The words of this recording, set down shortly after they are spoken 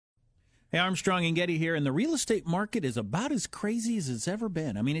Hey, Armstrong and Getty here, and the real estate market is about as crazy as it's ever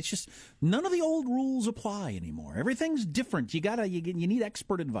been. I mean, it's just none of the old rules apply anymore. Everything's different. You need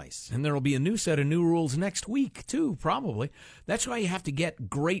expert advice. And there will be a new set of new rules next week, too, probably. That's why you have to get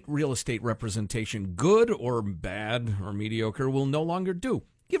great real estate representation. Good or bad or mediocre will no longer do.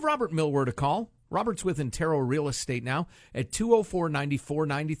 Give Robert Millward a call. Robert's with Intero Real Estate now at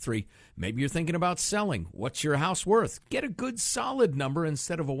 204-9493. Maybe you're thinking about selling. What's your house worth? Get a good, solid number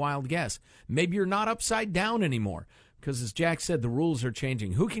instead of a wild guess. Maybe you're not upside down anymore because, as Jack said, the rules are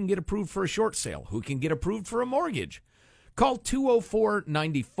changing. Who can get approved for a short sale? Who can get approved for a mortgage? Call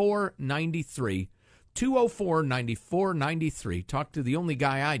 204-9493. 204-9493. Talk to the only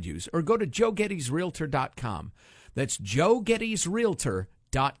guy I'd use. Or go to joegettysrealtor.com. That's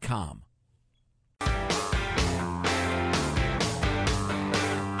joegettysrealtor.com.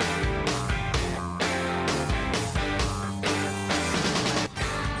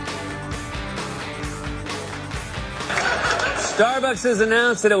 Starbucks has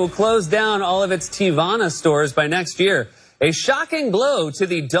announced that it will close down all of its Teavana stores by next year. A shocking blow to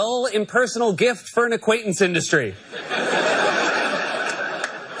the dull, impersonal gift for an acquaintance industry.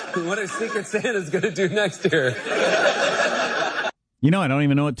 What are Secret Santa's going to do next year? You know, I don't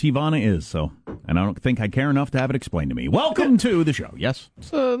even know what Teavana is, and I don't think I care enough to have it explained to me. Welcome to the show. Yes?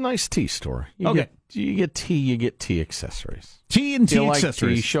 It's a nice tea store. You get tea, you get tea accessories. Tea and tea you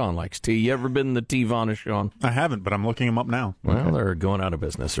accessories. Like tea? Sean likes tea. You ever been in the Teavana, Sean? I haven't, but I'm looking them up now. Well, they're going out of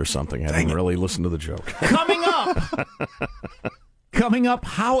business or something. I didn't really listen to the joke. Coming up,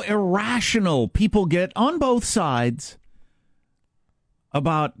 how irrational people get on both sides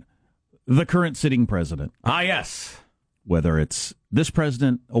about the current sitting president. Ah, yes. Whether it's this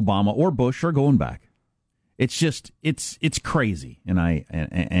president, Obama, or Bush, or going back. It's just it's crazy, and I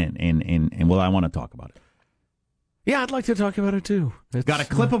want to talk about it. Yeah, I'd like to talk about it too. Got a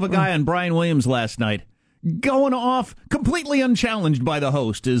clip of a guy on Brian Williams last night going off completely unchallenged by the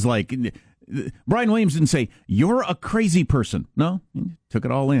host. Is like Brian Williams didn't say you're a crazy person. No, he took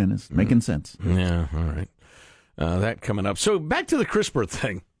it all in. It's making sense. Yeah, all right. That coming up. So back to the CRISPR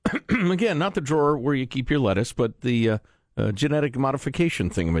thing. Again, not the drawer where you keep your lettuce, but the genetic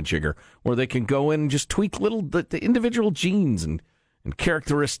modification thingamajigger, where they can go in and just tweak the individual genes and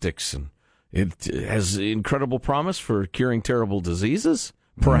characteristics, and it has incredible promise for curing terrible diseases.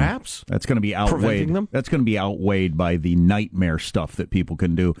 Perhaps that's going to be outweighed. That's going to be outweighed by the nightmare stuff that people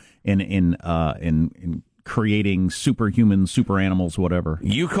can do in creating superhuman, super animals, whatever.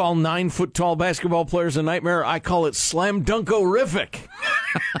 You call 9-foot-tall basketball players a nightmare. I call it slam dunk-orific.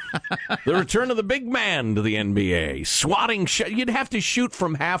 The return of the big man to the NBA. Swatting. You'd have to shoot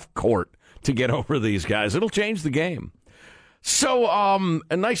from half court to get over these guys. It'll change the game. So,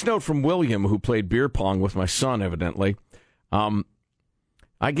 a nice note from William, who played beer pong with my son, evidently.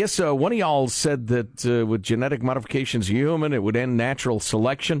 I guess one of y'all said that with genetic modifications of human, it would end natural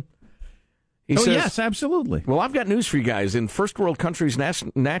selection. He says, yes, absolutely. Well, I've got news for you guys. In first world countries,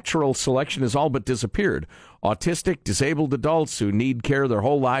 natural selection has all but disappeared. Autistic, disabled adults who need care their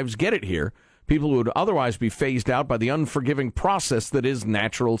whole lives get it here. People who would otherwise be phased out by the unforgiving process that is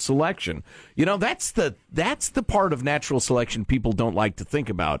natural selection. You know, that's the part of natural selection people don't like to think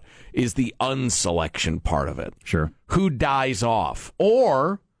about, is the unselection part of it. Sure. Who dies off.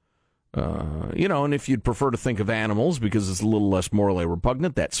 Or, and if you'd prefer to think of animals because it's a little less morally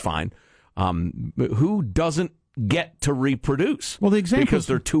repugnant, that's fine. Who doesn't get to reproduce? Well, the examples, because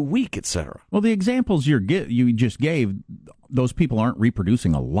they're too weak, etc. Well, the examples you just gave, those people aren't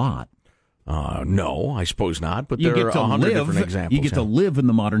reproducing a lot. No, I suppose not, but there are 100 different examples. You get to live in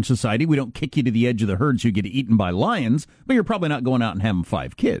the modern society. We don't kick you to the edge of the herd so you get eaten by lions, but you're probably not going out and having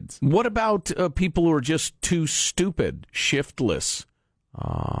 5 kids. What about people who are just too stupid, shiftless,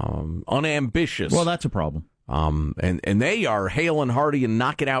 unambitious? Well, that's a problem. And they are hale and hearty and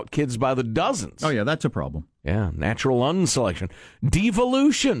knocking out kids by the dozens. Oh, yeah, that's a problem. Yeah, natural unselection.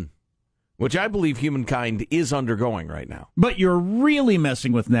 Devolution, which I believe humankind is undergoing right now. But you're really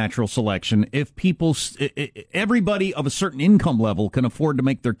messing with natural selection if everybody of a certain income level can afford to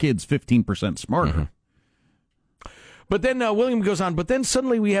make their kids 15% smarter. Mm-hmm. But then William goes on, but then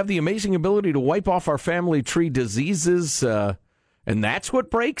suddenly we have the amazing ability to wipe off our family tree diseases, and that's what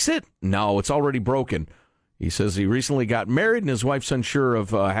breaks it? No, it's already broken. He says he recently got married, and his wife's unsure of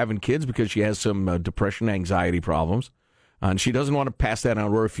having kids because she has some depression, anxiety problems. And she doesn't want to pass that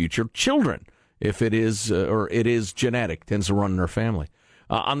on to her future children if it is genetic, tends to run in her family.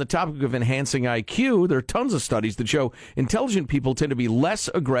 On the topic of enhancing IQ, there are tons of studies that show intelligent people tend to be less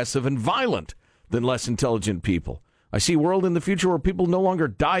aggressive and violent than less intelligent people. I see a world in the future where people no longer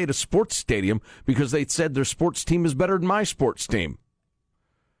die at a sports stadium because they said their sports team is better than my sports team.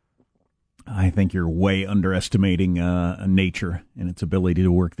 I think you're way underestimating nature and its ability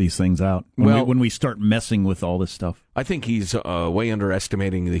to work these things out when we start messing with all this stuff. I think he's way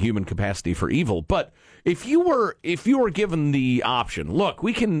underestimating the human capacity for evil. But if you were given the option, look,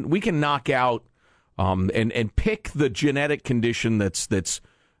 we can knock out and pick the genetic condition that's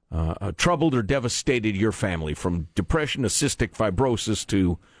troubled or devastated your family, from depression to cystic fibrosis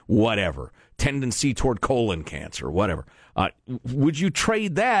to whatever, tendency toward colon cancer, whatever. Would you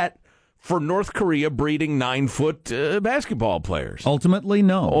trade that for North Korea breeding 9-foot basketball players? Ultimately,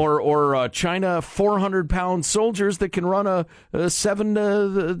 no. Or China 400-pound soldiers that can run a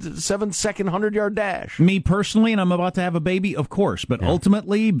 7-second 100-yard dash? Me personally, and I'm about to have a baby, of course. But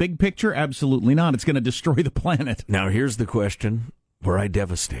ultimately, big picture, absolutely not. It's going to destroy the planet. Now, here's the question where I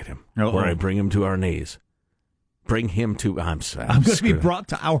devastate him, where I bring him to our knees. Bring him to. I'm going to be brought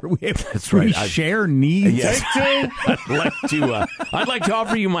to our. That's right. We share needs. Yes. I'd like to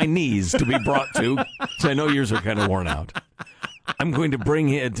offer you my knees to be brought to, because I know yours are kind of worn out. I'm going to bring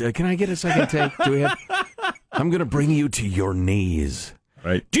it. Can I get a second take? I'm going to bring you to your knees.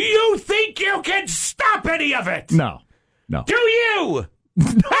 Right. Do you think you can stop any of it? No. Do you?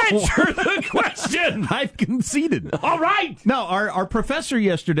 Answer the question. I've conceded. All right. No, our professor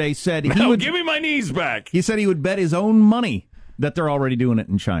yesterday said give me my knees back. He said he would bet his own money that they're already doing it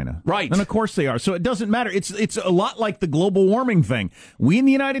in China. Right. And of course they are. So it doesn't matter. It's a lot like the global warming thing. We in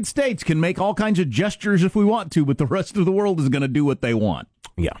the United States can make all kinds of gestures if we want to, but the rest of the world is going to do what they want.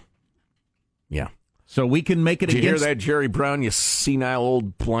 Yeah. So we can make it Did against... you hear that, Jerry Brown, you senile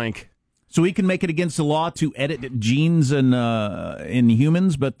old plank? So we can make it against the law to edit genes in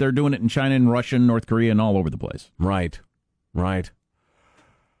humans, but they're doing it in China and Russia and North Korea and all over the place. Right.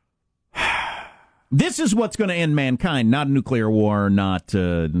 This is what's going to end mankind, not a nuclear war, not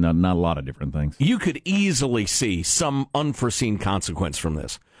a lot of different things. You could easily see some unforeseen consequence from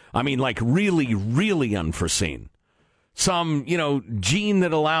this. I mean, like really, really unforeseen. Some, gene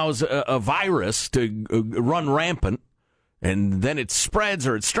that allows a virus to run rampant. And then it spreads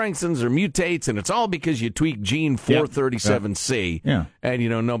or it strengthens or mutates, and it's all because you tweak gene 437C. Yeah.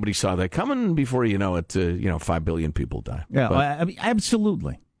 And, nobody saw that coming. Before you know it, 5 billion people die. Yeah, I mean,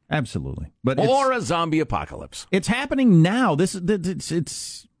 absolutely. But or a zombie apocalypse. It's happening now.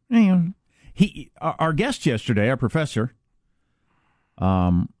 Our guest yesterday, our professor,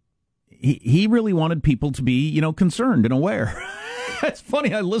 he really wanted people to be, concerned and aware. It's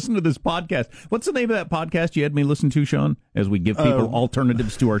funny. I listened to this podcast. What's the name of that podcast you had me listen to, Sean? As we give people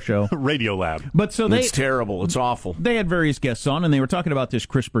alternatives to our show, Radio Lab. But it's terrible. It's awful. They had various guests on, and they were talking about this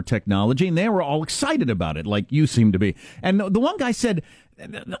CRISPR technology, and they were all excited about it, like you seem to be. And the one guy said,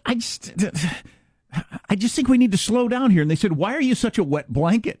 "I just think we need to slow down here." And they said, "Why are you such a wet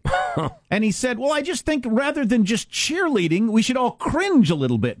blanket?" And he said, "Well, I just think rather than just cheerleading, we should all cringe a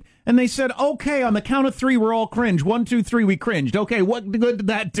little bit." And they said, "Okay, on the count of 3, we're all cringe. 1, 2, 3, we cringed. Okay, what good did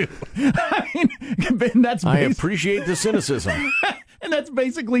that do?" I appreciate the cynicism. And that's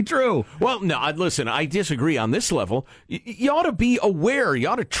basically true. Well, no, listen, I disagree on this level. You ought to be aware. You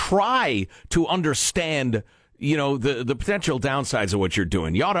ought to try to understand the potential downsides of what you're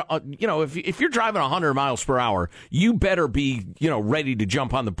doing. You ought to, if you're driving 100 miles per hour, you better be, ready to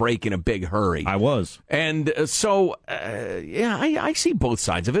jump on the brake in a big hurry. I was. And I see both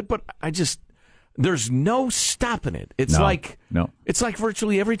sides of it, but there's no stopping it. It's like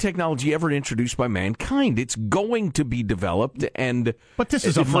virtually every technology ever introduced by mankind. It's going to be developed, but this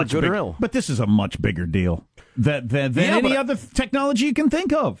is a much bigger deal than any other technology you can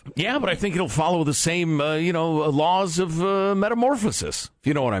think of. Yeah, but I think it'll follow the same laws of metamorphosis. If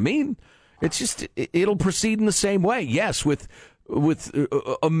you know what I mean. It's just it'll proceed in the same way. Yes, with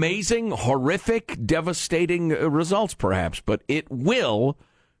amazing, horrific, devastating results, perhaps, but it will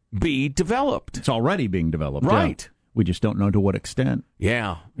be developed. It's already being developed, right? Yeah. We just don't know to what extent.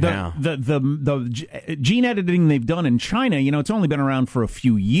 Yeah, The gene editing they've done in China, it's only been around for a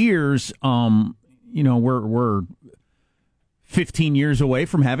few years. We're 15 years away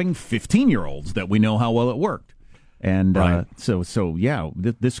from having 15-year-olds that we know how well it worked. And right.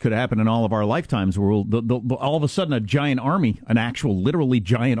 This could happen in all of our lifetimes, where all of a sudden a giant army, an actual literally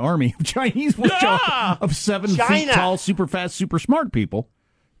giant army of Chinese of 7 feet tall, super fast, super smart people.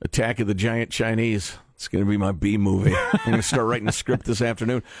 Attack of the Giant Chinese. It's going to be my B movie. I'm going to start writing a script this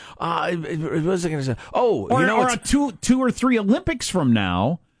afternoon. What was I going to say? Oh, or 2 or 3 Olympics from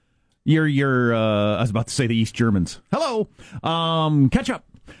now, you're I was about to say the East Germans. Hello, catch up.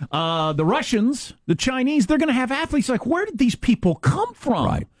 The Russians, the Chinese, they're going to have athletes like, where did these people come from?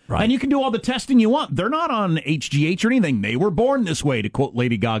 Right. Right. And you can do all the testing you want. They're not on HGH or anything. They were born this way, to quote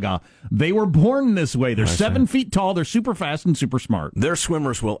Lady Gaga. They were born this way. They're 7 feet tall. They're super fast and super smart. Their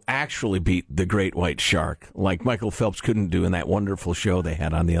swimmers will actually beat the great white shark, like Michael Phelps couldn't do in that wonderful show they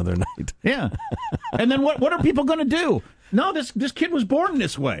had on the other night. Yeah. And then what are people going to do? No, this kid was born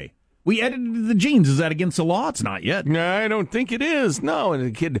this way. We edited the genes. Is that against the law? It's not yet. No, I don't think it is. No, and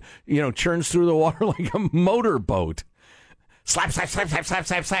the kid, churns through the water like a motorboat. Slap, slap, slap, slap, slap,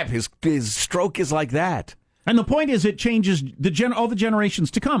 slap, slap. His stroke is like that. And the point is, it changes all the generations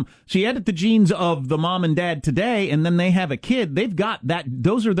to come. So you edit the genes of the mom and dad today, and then they have a kid. They've got that.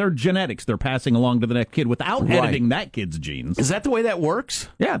 Those are their genetics they're passing along to the next kid without editing that kid's genes. Is that the way that works?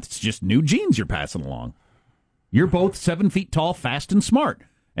 Yeah, it's just new genes you're passing along. You're both 7 feet tall, fast, and smart.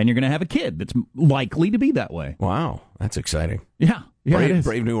 And you're going to have a kid that's likely to be that way. Wow, that's that's Yeah,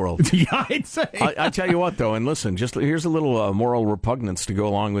 brave new world. Yeah, I'd say. I tell you what, though, and listen, here's a little moral repugnance to go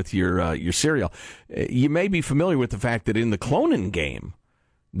along with your cereal. You may be familiar with the fact that in the cloning game,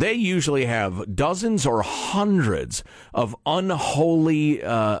 they usually have dozens or hundreds of unholy,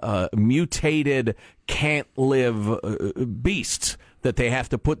 mutated, can't-live beasts that they have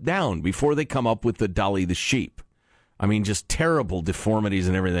to put down before they come up with the Dolly the sheep. I mean, just terrible deformities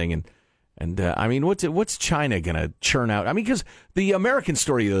and everything. And I mean, what's China going to churn out? I mean, because the American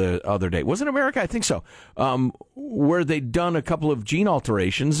story the other day, was it America? I think so, where they'd done a couple of gene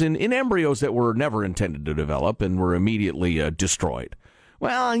alterations in embryos that were never intended to develop and were immediately destroyed.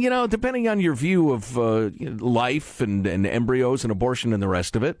 Well, depending on your view of life and embryos and abortion and the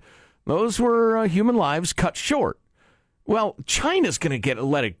rest of it, those were human lives cut short. Well, China's going to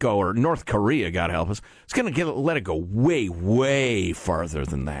let it go, or North Korea, God help us, is going to let it go way, way farther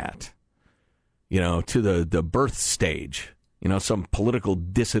than that. To the birth stage. Some political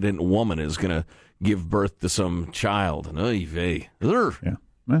dissident woman is going to give birth to some child. And yeah, well,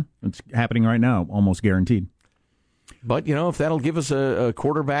 it's happening right now, almost guaranteed. But, if that'll give us a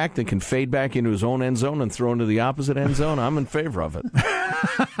quarterback that can fade back into his own end zone and throw into the opposite end zone, I'm in favor of it.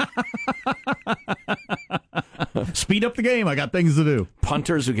 Speed up the game. I got things to do.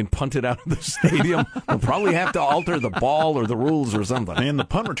 Punters who can punt it out of the stadium will probably have to alter the ball or the rules or something. And the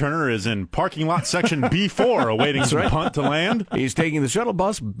punt returner is in parking lot section B4 awaiting some punt to land. He's taking the shuttle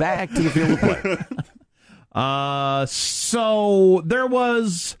bus back to the field of play. So there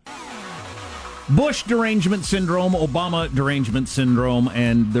was Bush derangement syndrome, Obama derangement syndrome,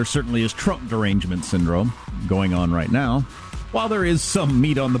 and there certainly is Trump derangement syndrome going on right now. While there is some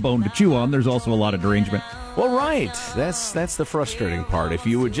meat on the bone to chew on, there's also a lot of derangement. Well, right. That's the frustrating part. If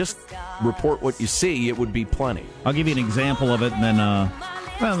you would just report what you see, it would be plenty. I'll give you an example of it, and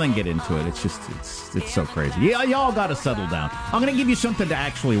then get into it. It's just, it's so crazy. Yeah, y'all got to settle down. I'm going to give you something to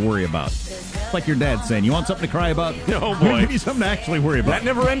actually worry about. It's like your dad saying, you want something to cry about? Oh, boy. Give you something to actually worry about. That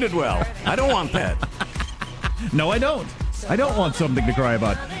never ended well. I don't want that. No, I don't. I don't want something to cry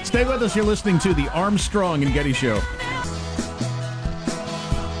about. Stay with us. You're listening to the Armstrong and Getty Show.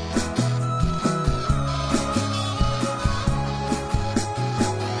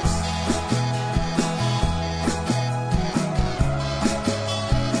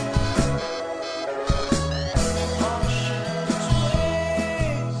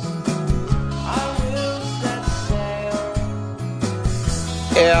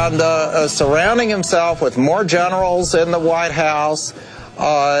 And surrounding himself with more generals in the White House,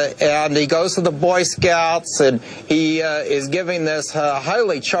 and he goes to the Boy Scouts, and he is giving this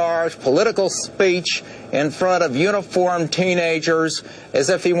highly charged political speech in front of uniformed teenagers as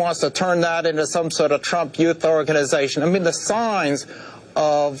if he wants to turn that into some sort of Trump youth organization. I mean, the signs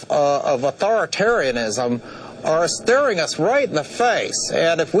of authoritarianism are staring us right in the face.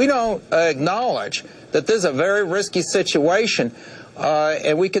 And if we don't acknowledge that this is a very risky situation,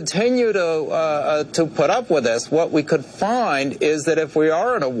 and we continue to put up with this, what we could find is that if we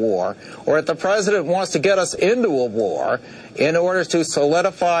are in a war, or if the president wants to get us into a war in order to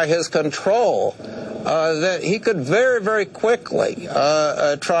solidify his control, that he could very, very quickly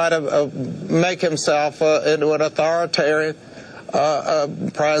try to make himself into an authoritarian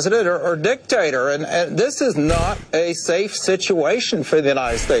president or dictator. And this is not a safe situation for the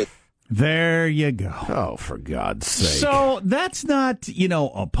United States. There you go. Oh, for God's sake. So that's not, a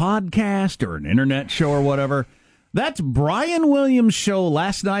podcast or an internet show or whatever. That's Brian Williams' show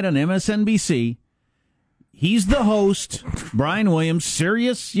last night on MSNBC. He's the host, Brian Williams,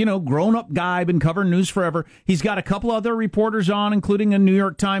 serious, grown-up guy, been covering news forever. He's got a couple other reporters on, including a New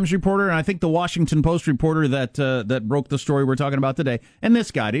York Times reporter, and I think the Washington Post reporter that broke the story we're talking about today. And this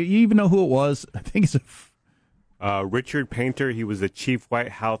guy, do you even know who it was? I think it's Richard Painter. He was the chief White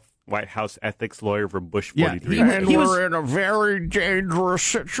House White House ethics lawyer for Bush Yeah, 43. And he we're was- in a very dangerous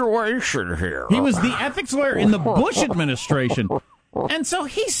situation here. He was the ethics lawyer in the Bush administration. And so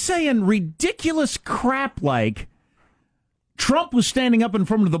he's saying ridiculous crap like Trump was standing up in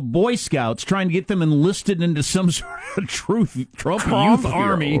front of the Boy Scouts trying to get them enlisted into some sort of Trump youth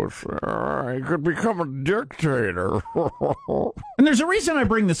army. He could become a dictator. And there's a reason I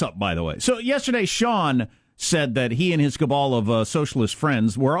bring this up, by the way. So yesterday, Sean said that he and his cabal of socialist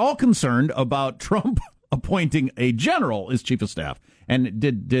friends were all concerned about Trump appointing a general as chief of staff. And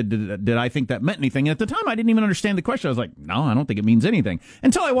did I think that meant anything? And at the time, I didn't even understand the question. I was like, no, I don't think it means anything.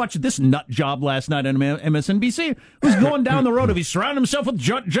 Until I watched this nut job last night on MSNBC, who's going down the road of he's surrounding himself with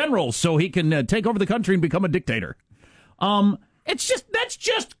generals so he can take over the country and become a dictator. That's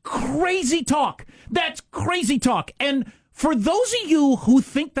just crazy talk. That's crazy talk. And for those of you who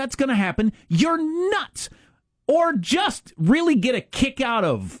think that's going to happen, you're nuts. Or just really get a kick out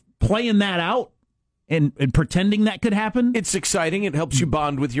of playing that out and pretending that could happen. It's exciting. It helps you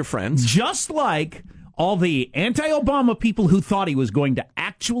bond with your friends. Just like all the anti-Obama people who thought he was going to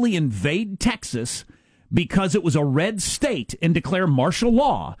actually invade Texas because it was a red state and declare martial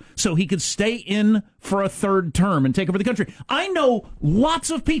law so he could stay in for a third term and take over the country. I know lots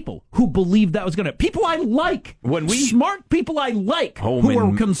of people who believe that was going to... People I like. Smart people I like who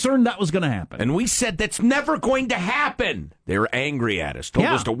were concerned that was going to happen. And we said that's never going to happen. They were angry at us. Told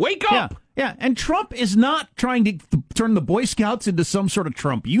us to wake up. Yeah, and Trump is not trying to turn the Boy Scouts into some sort of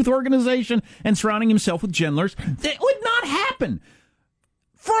Trump youth organization and surrounding himself with generals. That would not happen.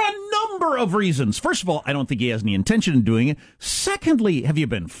 For a number of reasons. First of all, I don't think he has any intention of doing it. Secondly, have you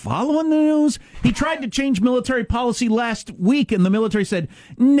been following the news? He tried to change military policy last week, and the military said,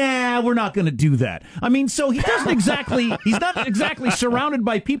 nah, we're not going to do that. I mean, so he's not exactly surrounded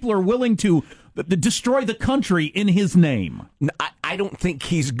by people who are willing to destroy the country in his name. I don't think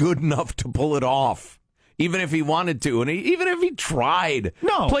he's good enough to pull it off. Even if he wanted to, and even if he tried.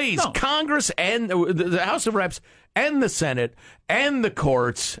 No. Congress and the House of Reps and the Senate and the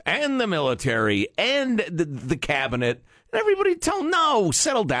courts and the military and the cabinet and everybody tell him, no,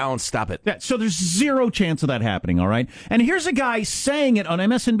 settle down, stop it. Yeah, so there's zero chance of that happening, all right? And here's a guy saying it on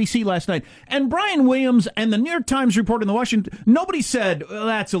MSNBC last night, and Brian Williams and the New York Times report in the Washington, nobody said, well,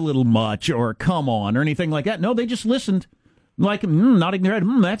 that's a little much or come on or anything like that. No, they just listened. Like nodding their head,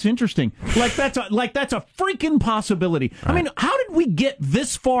 that's interesting. Like that's a freaking possibility. Right. I mean, how did we get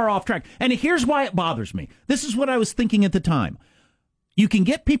this far off track? And here's why it bothers me. This is what I was thinking at the time. You can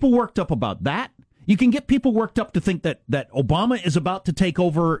get people worked up about that. You can get people worked up to think that Obama is about to take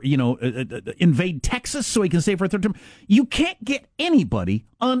over, invade Texas so he can stay for a third term. You can't get anybody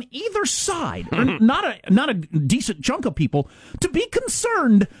on either side, or not a decent chunk of people, to be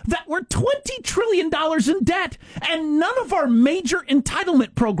concerned that we're $20 trillion in debt and none of our major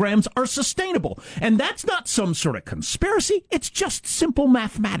entitlement programs are sustainable. And that's not some sort of conspiracy. It's just simple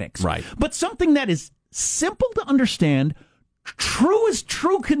mathematics. Right. But something that is simple to understand, true as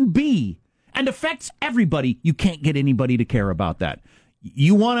true can be, and affects everybody. You can't get anybody to care about that.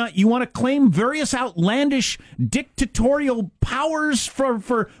 You wanna claim various outlandish dictatorial powers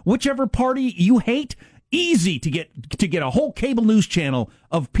for whichever party you hate. Easy to get a whole cable news channel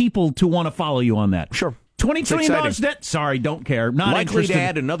of people to want to follow you on that. Sure. $20 trillion debt? Sorry, don't care. Not likely interested. to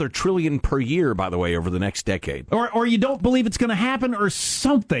add another trillion per year, by the way, over the next decade. Or you don't believe it's going to happen or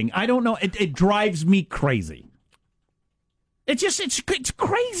something. I don't know. It drives me crazy. It's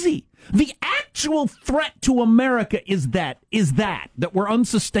crazy. The actual threat to America is that we're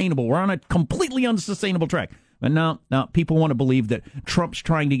unsustainable. We're on a completely unsustainable track. And now people want to believe that Trump's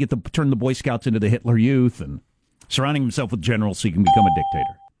trying to turn the Boy Scouts into the Hitler Youth and surrounding himself with generals so he can become a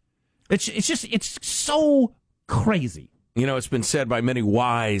dictator. It's so crazy. You know, it's been said by many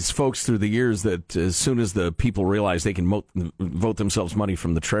wise folks through the years that as soon as the people realize they can vote themselves money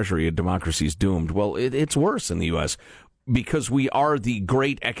from the Treasury, a democracy's doomed. Well, it's worse in the U.S. Because we are the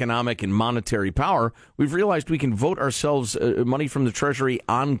great economic and monetary power. We've realized we can vote ourselves money from the Treasury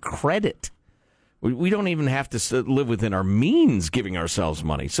on credit. We don't even have to live within our means giving ourselves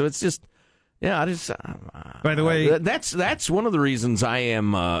money. So it's just, by the way, that's one of the reasons I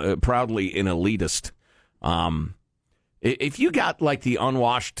am proudly an elitist. If you got like the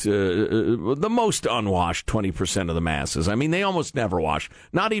unwashed, the most unwashed 20% of the masses, I mean, they almost never wash.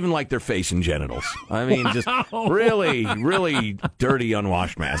 Not even like their face and genitals. I mean, just really, really dirty,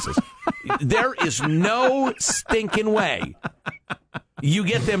 unwashed masses. There is no stinking way you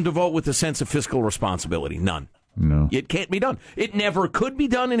get them to vote with a sense of fiscal responsibility. None. No. It can't be done. It never could be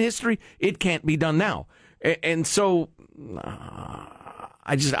done in history. It can't be done now. And so...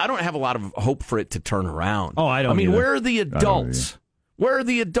 I don't have a lot of hope for it to turn around. Oh, I don't. I mean, either. where are the adults? Where are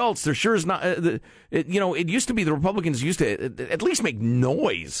the adults? There sure is not. It used to be the Republicans used to at least make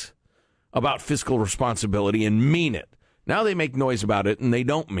noise about fiscal responsibility and mean it. Now they make noise about it and they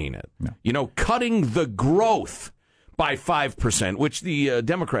don't mean it. No. Cutting the growth by 5%, which the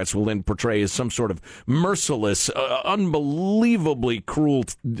Democrats will then portray as some sort of merciless, unbelievably cruel,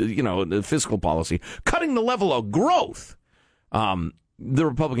 fiscal policy. Cutting the level of growth. The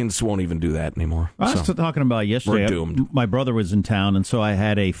Republicans won't even do that anymore. I was talking about yesterday. We're doomed. My brother was in town, and so I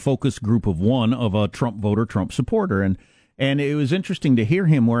had a focus group of one of a Trump voter, Trump supporter, and it was interesting to hear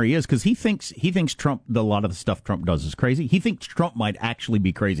him where he is, because he thinks Trump, a lot of the stuff Trump does is crazy. He thinks Trump might actually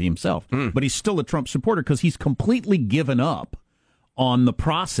be crazy himself, but he's still a Trump supporter because he's completely given up on the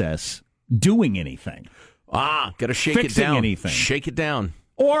process doing anything. Got to shake it down. Anything. Shake it down.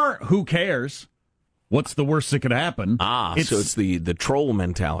 Or who cares? What's the worst that could happen? So it's the troll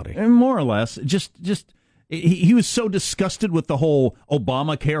mentality. More or less. Just he was so disgusted with the whole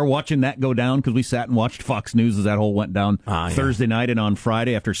Obamacare, watching that go down, because we sat and watched Fox News as that whole went down Thursday night and on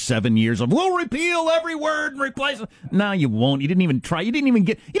Friday after 7 years of, we'll repeal every word and replace it. No, you won't. You didn't even try. You didn't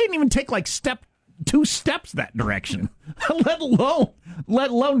even take like two steps that direction, let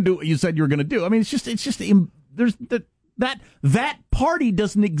alone do what you said you were going to do. I mean, there's that party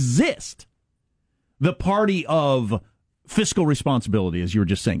doesn't exist. The party of fiscal responsibility, as you were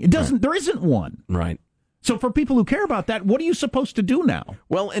just saying. It doesn't. Right. There isn't one. Right. So for people who care about that, what are you supposed to do now?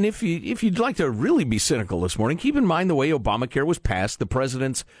 Well, and if you'd like to really be cynical this morning, keep in mind the way Obamacare was passed, the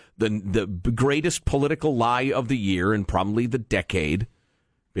president's, the greatest political lie of the year and probably the decade,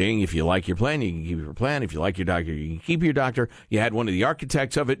 being if you like your plan, you can keep your plan. If you like your doctor, you can keep your doctor. You had one of the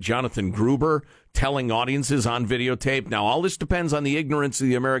architects of it, Jonathan Gruber, telling audiences on videotape. Now, all this depends on the ignorance of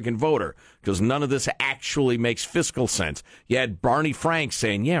the American voter, because none of this actually makes fiscal sense. You had Barney Frank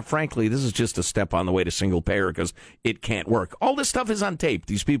saying, yeah, frankly, this is just a step on the way to single payer because it can't work. All this stuff is on tape.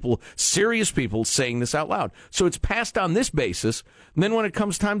 These people, serious people, saying this out loud. So it's passed on this basis. And then when it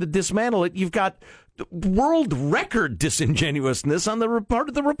comes time to dismantle it, you've got world record disingenuousness on the part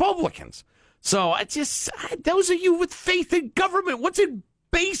of the Republicans. So those of you with faith in government, what's it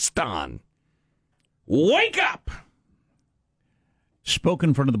based on? Wake up! Spoke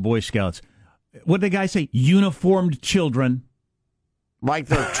in front of the Boy Scouts. What did the guy say? Uniformed children. Like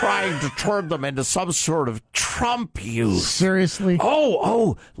they're trying to turn them into some sort of Trump youth. Seriously?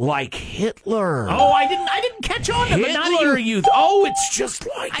 Oh, like Hitler. Oh, I didn't catch on to Hitler youth. Oh, it's just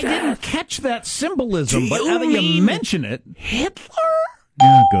like I that. didn't catch that symbolism, but now that mean you mention it. Hitler?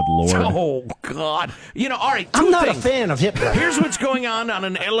 Oh, good Lord. Oh, God. All right, I'm not things. a fan of Hitler. Here's what's going on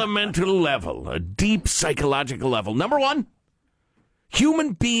an elemental level, a deep psychological level. Number one,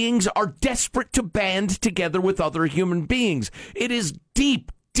 human beings are desperate to band together with other human beings. It is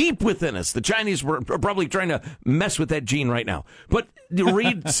deep within us. The Chinese were probably trying to mess with that gene right now. But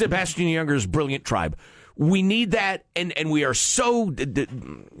read Sebastian Junger's brilliant Tribe. We need that, and we are so,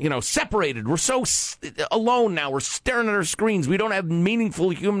 separated. We're so alone now. We're staring at our screens. We don't have meaningful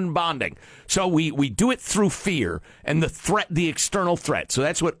human bonding. So we do it through fear and the external threat. So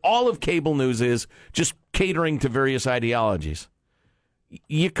that's what all of cable news is, just catering to various ideologies.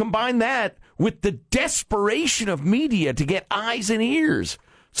 You combine that with the desperation of media to get eyes and ears.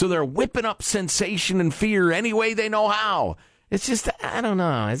 So they're whipping up sensation and fear any way they know how. It's just, I don't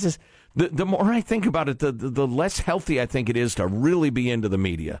know. It's just... The more I think about it, the less healthy I think it is to really be into the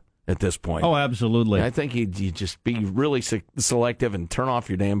media at this point. Oh, absolutely. I think you just be really selective and turn off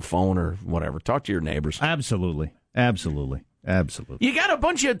your damn phone or whatever. Talk to your neighbors. Absolutely. You got a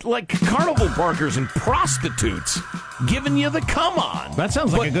bunch of carnival barkers and prostitutes giving you the come on. That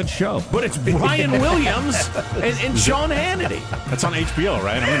sounds like a good show. But it's Brian Williams and Sean Hannity. That's on HBO,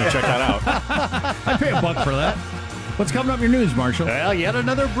 right? I'm going to check that out. I'd pay $1 for that. What's coming up in your news, Marshall? Well, yet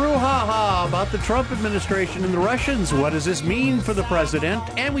another brouhaha about the Trump administration and the Russians. What does this mean for the president?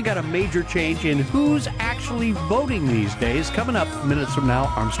 And we got a major change in who's actually voting these days. Coming up minutes from now,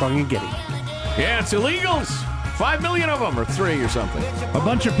 Armstrong and Getty. Yeah, it's illegals. 5 million of them, or 3 or something. A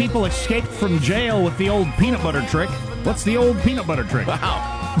bunch of people escaped from jail with the old peanut butter trick. What's the old peanut butter trick?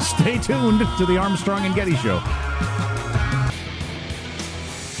 Wow. Stay tuned to the Armstrong and Getty Show.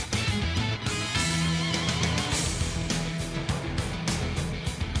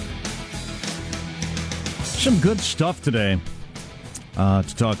 Some good stuff today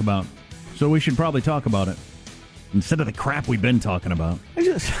to talk about. So we should probably talk about it instead of the crap we've been talking about.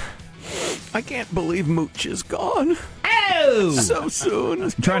 I can't believe Mooch is gone. Oh! So soon. I'm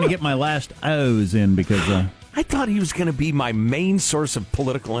trying to get my last O's in because... I thought he was going to be my main source of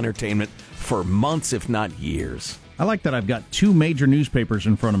political entertainment for months, if not years. I like that I've got two major newspapers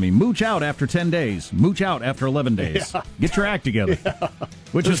in front of me. Mooch out after 10 days. Mooch out after 11 days. Yeah. Get your act together. Yeah.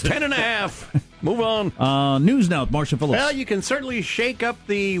 Which is 10 and a half. Move on. News now with Marshall Phillips. Well, you can certainly shake up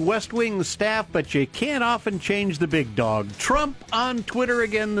the West Wing staff, but you can't often change the big dog. Trump on Twitter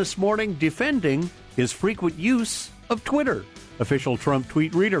again this morning, defending his frequent use of Twitter. Official Trump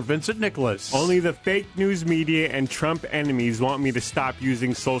tweet reader Vincent Nicholas. Only the fake news media and Trump enemies want me to stop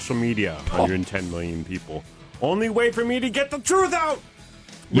using social media. 110 million people. Only way for me to get the truth out.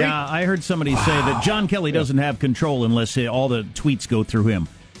 Yeah, I heard somebody say that John Kelly doesn't have control unless all the tweets go through him.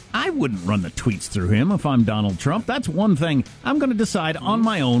 I wouldn't run the tweets through him if I'm Donald Trump. That's one thing. I'm going to decide on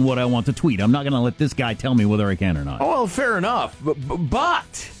my own what I want to tweet. I'm not going to let this guy tell me whether I can or not. Oh, well, fair enough.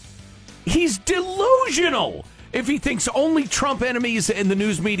 But he's delusional if he thinks only Trump enemies in the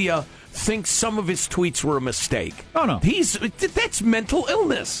news media think some of his tweets were a mistake. Oh, no. That's mental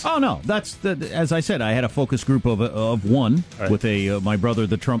illness. Oh, no. As I said, I had a focus group of one with my brother,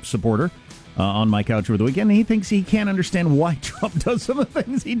 the Trump supporter, on my couch over the weekend. And he thinks he can't understand why Trump does some of the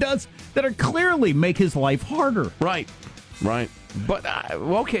things he does that are clearly make his life harder. Right. But,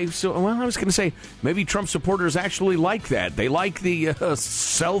 okay, so, I was going to say, maybe Trump supporters actually like that. They like the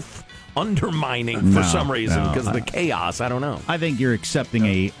self-undermining for some reason because of the chaos. I don't know. I think you're accepting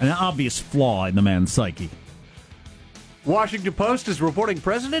an obvious flaw in the man's psyche. Washington Post is reporting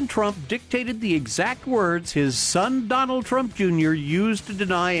President Trump dictated the exact words his son Donald Trump Jr. used to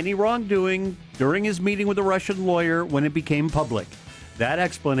deny any wrongdoing during his meeting with a Russian lawyer when it became public. That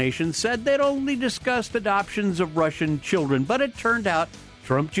explanation said they'd only discussed adoptions of Russian children, but it turned out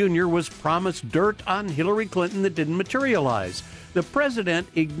Trump Jr. was promised dirt on Hillary Clinton that didn't materialize. The president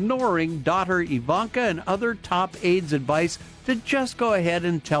ignoring daughter Ivanka and other top aides' advice to just go ahead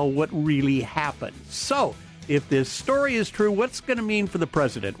and tell what really happened. So, if this story is true, what's going to mean for the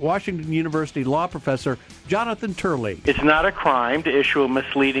president? Washington University law professor Jonathan Turley. It's not a crime to issue a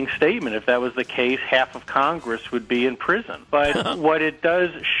misleading statement. If that was the case, half of Congress would be in prison. But what it does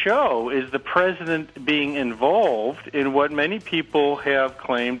show is the president being involved in what many people have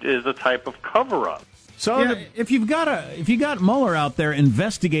claimed is a type of cover-up. So if you got Mueller out there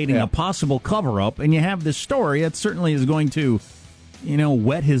investigating a possible cover-up, and you have this story, it certainly is going to,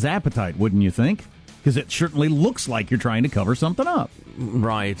 whet his appetite, wouldn't you think? Because it certainly looks like you're trying to cover something up.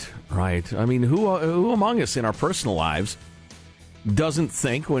 Right. I mean, who among us in our personal lives doesn't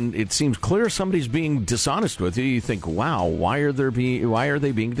think when it seems clear somebody's being dishonest with you, you think, wow, why are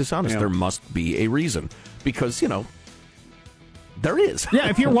they being dishonest? There must be a reason. Because, there is. Yeah,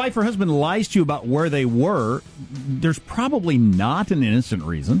 if your wife or husband lies to you about where they were, there's probably not an innocent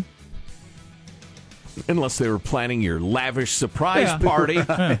reason. Unless they were planning your lavish surprise party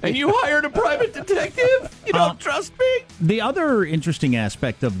and you hired a private detective. You don't trust me? The other interesting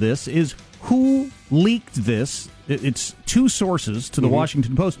aspect of this is who leaked this. It's two sources to the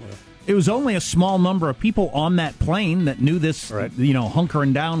Washington Post. It was only a small number of people on that plane that knew this,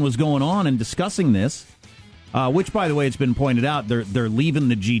 hunkering down was going on and discussing this. Which, by the way, it's been pointed out, they're leaving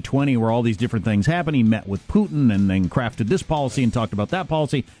the G20 where all these different things happen. He met with Putin and then crafted this policy and talked about that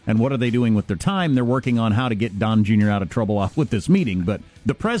policy. And what are they doing with their time? They're working on how to get Don Jr. out of trouble with this meeting. But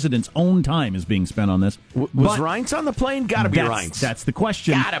the president's own time is being spent on this. Was Reince on the plane? Gotta be Reince. That's the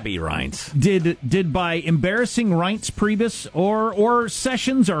question. Gotta be Reince. Did by embarrassing Reince Priebus or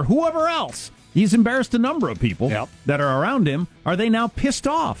Sessions or whoever else, he's embarrassed a number of people that are around him. Are they now pissed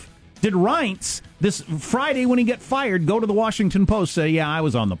off? Did Reince, this Friday when he got fired, go to the Washington Post, say, "Yeah, I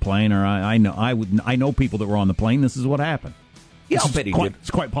was on the plane," or "I know people that were on the plane. This is what happened." Yeah, I'll bet he did. It's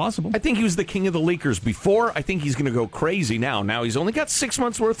quite possible. I think he was the king of the leakers before. I think he's going to go crazy now. Now he's only got 6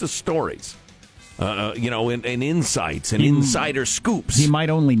 months worth of stories, and insights and insider scoops. He might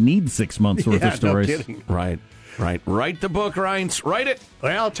only need 6 months worth of stories. No kidding. Right. Write the book, Reince. Write it.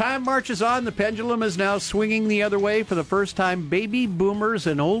 Well, time marches on. The pendulum is now swinging the other way. For the first time, baby boomers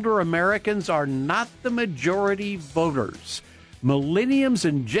and older Americans are not the majority voters. Millennials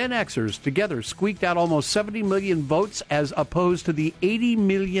and Gen Xers together squeaked out almost 70 million votes as opposed to the 80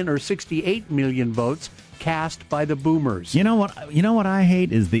 million or 68 million votes cast by the boomers. You know what I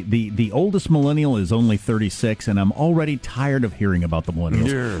hate is the oldest millennial is only 36, and I'm already tired of hearing about the millennials.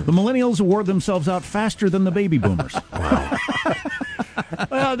 Yeah. The millennials wore themselves out faster than the baby boomers. Wow.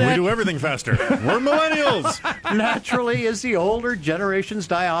 Well, we do everything faster. We're millennials. Naturally, as the older generations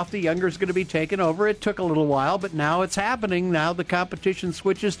die off, the younger is going to be taken over. It took a little while, but now it's happening. Now the competition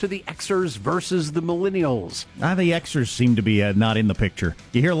switches to the Xers versus the millennials. The Xers seem to be not in the picture.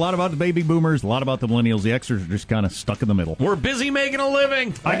 You hear a lot about the baby boomers, a lot about the millennials. The Xers are just kind of stuck in the middle. We're busy making a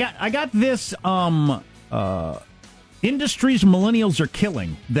living. I got this industries millennials are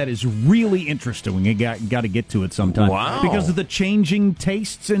killing that is really interesting. We got to get to it sometime. Wow. Because of the changing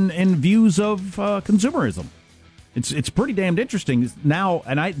tastes and views of consumerism. It's pretty damned interesting now,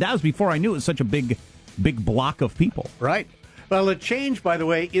 and that was before I knew it was such a big block of people. Right. Well, the change, by the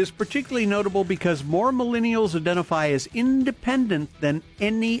way, is particularly notable because more millennials identify as independent than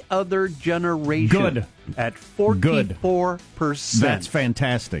any other generation. Good. At 44%. That's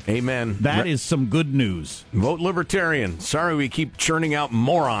fantastic. Amen. That is some good news. Vote Libertarian. Sorry we keep churning out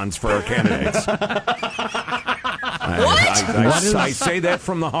morons for our candidates. I say that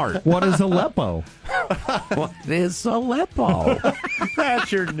from the heart. What is Aleppo? What is Aleppo?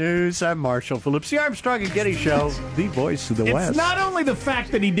 That's your news. I'm Marshall Phillips, the Armstrong and Getty Show, the voice of the West. It's not only the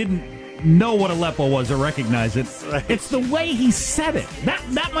fact that he didn't know what Aleppo was or recognize it, it's the way he said it.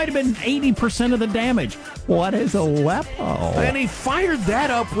 That might have been 80% of the damage. What is Aleppo? And he followed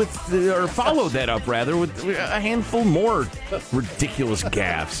that up with a handful more ridiculous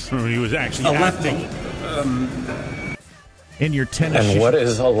gaffes. He was actually acting. In your tennis And what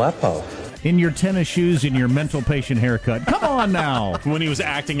is Aleppo? In your tennis shoes and your mental patient haircut. Come on now. When he was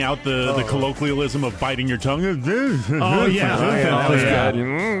acting out the colloquialism of biting your tongue. Oh, yeah. That was good.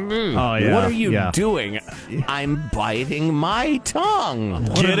 Oh, yeah. What are you doing? I'm biting my tongue.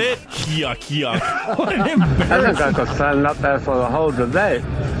 Get it? Yuck, yuck. What an embarrassment. I think I could stand up there for the whole debate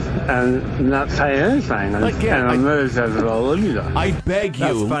and not say anything and emerge as a leader. I beg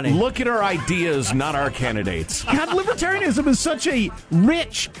you, look at our ideas, not our candidates. God, libertarianism is such a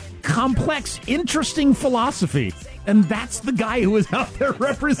rich, complex, interesting philosophy. And that's the guy who is out there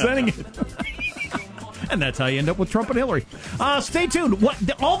representing it. And that's how you end up with Trump and Hillary. Stay tuned.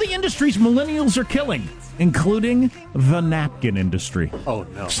 All the industries millennials are killing, including the napkin industry. Oh,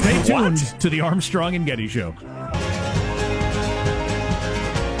 no. Stay tuned to the Armstrong and Getty Show.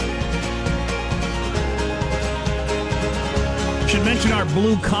 Should mention our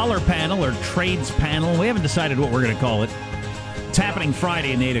blue-collar panel or trades panel. We haven't decided what we're going to call it. It's happening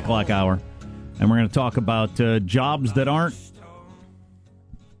Friday in the 8 o'clock hour. And we're going to talk about jobs that aren't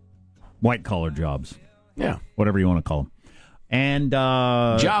white-collar jobs. Yeah. Whatever you want to call them. And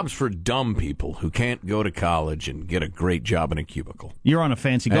jobs for dumb people who can't go to college and get a great job in a cubicle. You're on a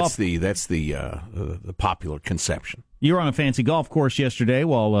fancy golf. That's the popular conception. You were on a fancy golf course yesterday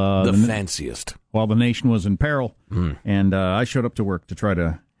while the fanciest while the nation was in peril, and I showed up to work to try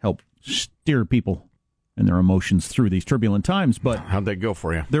to help steer people and their emotions through these turbulent times. But how'd that go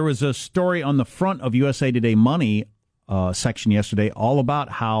for you? There was a story on the front of USA Today Money section yesterday all about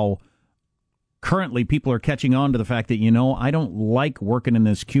how currently people are catching on to the fact that, I don't like working in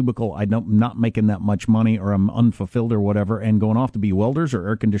this cubicle. I'm not making that much money, or I'm unfulfilled or whatever, and going off to be welders or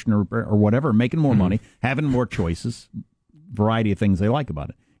air conditioner or whatever, making more money, having more choices, variety of things they like about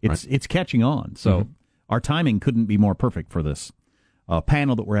it. It's catching on. So our timing couldn't be more perfect for this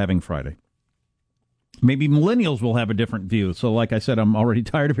panel that we're having Friday. Maybe millennials will have a different view. So like I said, I'm already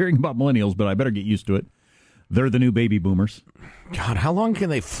tired of hearing about millennials, but I better get used to it. They're the new baby boomers. God, how long can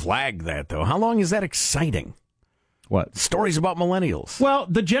they flag that, though? How long is that exciting? What? Stories about millennials. Well,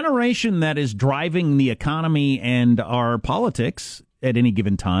 the generation that is driving the economy and our politics at any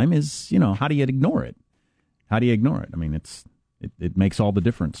given time is, how do you ignore it? How do you ignore it? I mean, it makes all the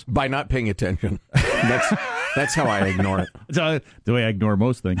difference. By not paying attention. That's how I ignore it. That's the way I ignore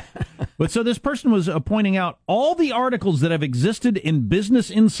most things. But so this person was pointing out all the articles that have existed in Business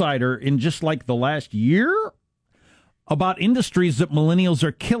Insider in just like the last year about industries that millennials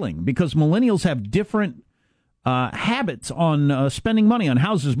are killing, because millennials have different habits on spending money on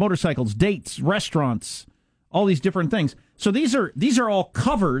houses, motorcycles, dates, restaurants, all these different things. So these are all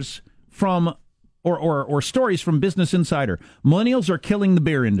covers from or stories from Business Insider. Millennials are killing the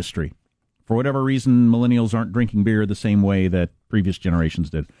beer industry. For whatever reason, millennials aren't drinking beer the same way that previous generations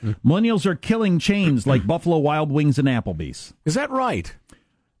did. Millennials are killing chains like Buffalo Wild Wings and Applebee's. Is that right?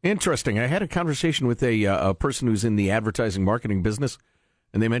 Interesting. I had a conversation with a person who's in the advertising marketing business,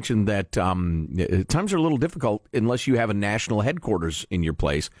 and they mentioned that times are a little difficult unless you have a national headquarters in your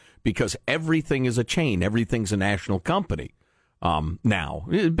place, because everything is a chain. Everything's a national company now.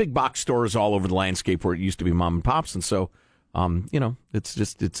 Big box stores all over the landscape where it used to be mom and pops, and so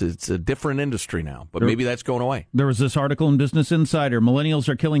it's a different industry now. But maybe that's going away. There was this article in Business Insider. Millennials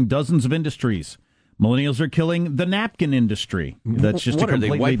are killing dozens of industries. Millennials are killing the napkin industry. That's just what a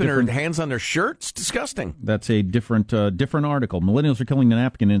completely are they wiping different... their hands on their shirts? Disgusting. That's a different article. Millennials are killing the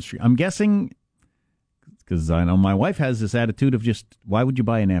napkin industry. I'm guessing because I know my wife has this attitude of just, why would you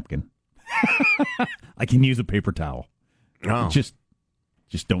buy a napkin? I can use a paper towel. Oh. Just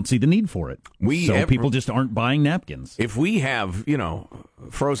don't see the need for it. People just aren't buying napkins. If we have,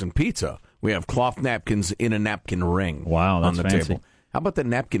 frozen pizza, We have cloth napkins in a napkin ring. Wow, that's on the fancy. table. How about the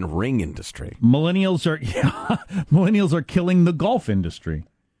napkin ring industry? Millennials are killing the golf industry.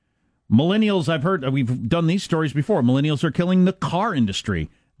 Millennials, I've heard, we've done these stories before. Millennials are killing the car industry.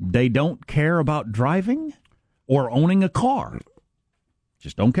 They don't care about driving or owning a car.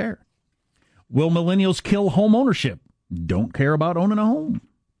 Just don't care. Will millennials kill home ownership? Don't care about owning a home.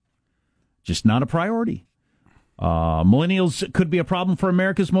 Just not a priority. Millennials could be a problem for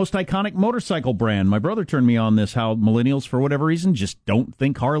America's most iconic motorcycle brand. My brother turned me on this, how millennials, for whatever reason, just don't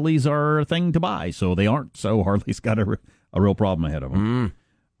think Harleys are a thing to buy. So they aren't. So Harley's got a real problem ahead of them.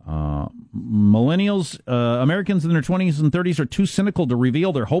 Millennials, Americans in their 20s and 30s are too cynical to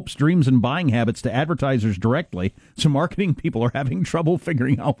reveal their hopes, dreams, and buying habits to advertisers directly. So marketing people are having trouble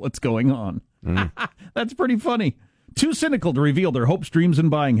figuring out what's going on. That's pretty funny. Too cynical to reveal their hopes, dreams,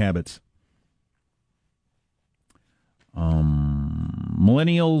 and buying habits.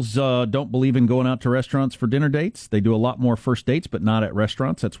 Millennials don't believe in going out to restaurants for dinner dates. They do a lot more first dates, but not at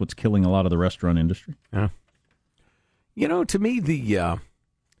restaurants. That's what's killing a lot of the restaurant industry. Yeah. You know, to me, the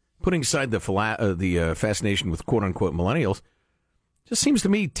putting aside the fascination with quote-unquote millennials, just seems to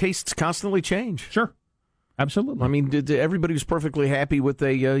me tastes constantly change. Sure. Absolutely. I mean, everybody was perfectly happy with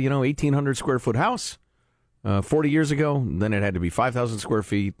a 1,800 square foot house 40 years ago. Then it had to be 5,000 square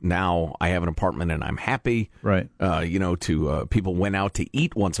feet. Now I have an apartment and I'm happy. Right. People went out to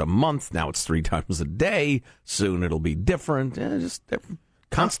eat once a month. Now it's 3 times a day. Soon it'll be different. Just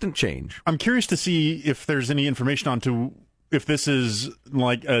constant change. I'm curious to see if there's any information onto if this is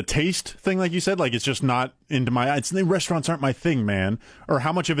like a taste thing, like you said, like it's just not into my eyes. Restaurants aren't my thing, man. Or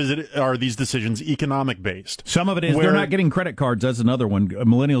how much of it are these decisions economic based? Some of it is they're not getting credit cards. That's another one.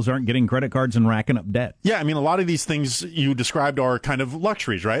 Millennials aren't getting credit cards and racking up debt. Yeah, I mean, a lot of these things you described are kind of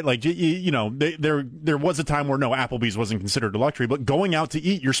luxuries, right? Like, there was a time where Applebee's wasn't considered a luxury, but going out to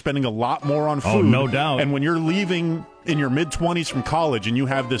eat, you're spending a lot more on food. Oh, no doubt. And when you're leaving in your mid-20s from college and you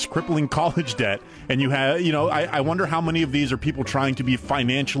have this crippling college debt and you have, I wonder how many of these are people trying to be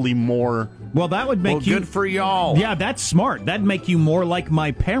financially more... Well, that would make you... good for y'all. Yeah, that's smart. That'd make you more like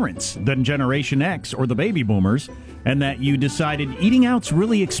my parents than Generation X or the baby boomers, and that you decided eating out's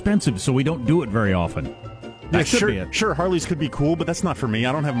really expensive, so we don't do it very often. That should be it. Sure, Harleys could be cool, but that's not for me.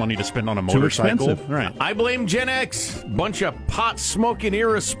 I don't have money to spend on a motorcycle. Too expensive. Right. I blame Gen X. Bunch of pot-smoking,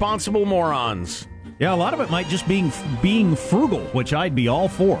 irresponsible morons. Yeah, a lot of it might just being frugal, which I'd be all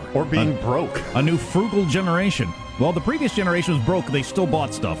for. Or being broke. A new frugal generation. Well, the previous generation was broke. They still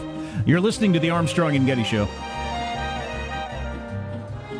bought stuff. You're listening to the Armstrong and Getty Show.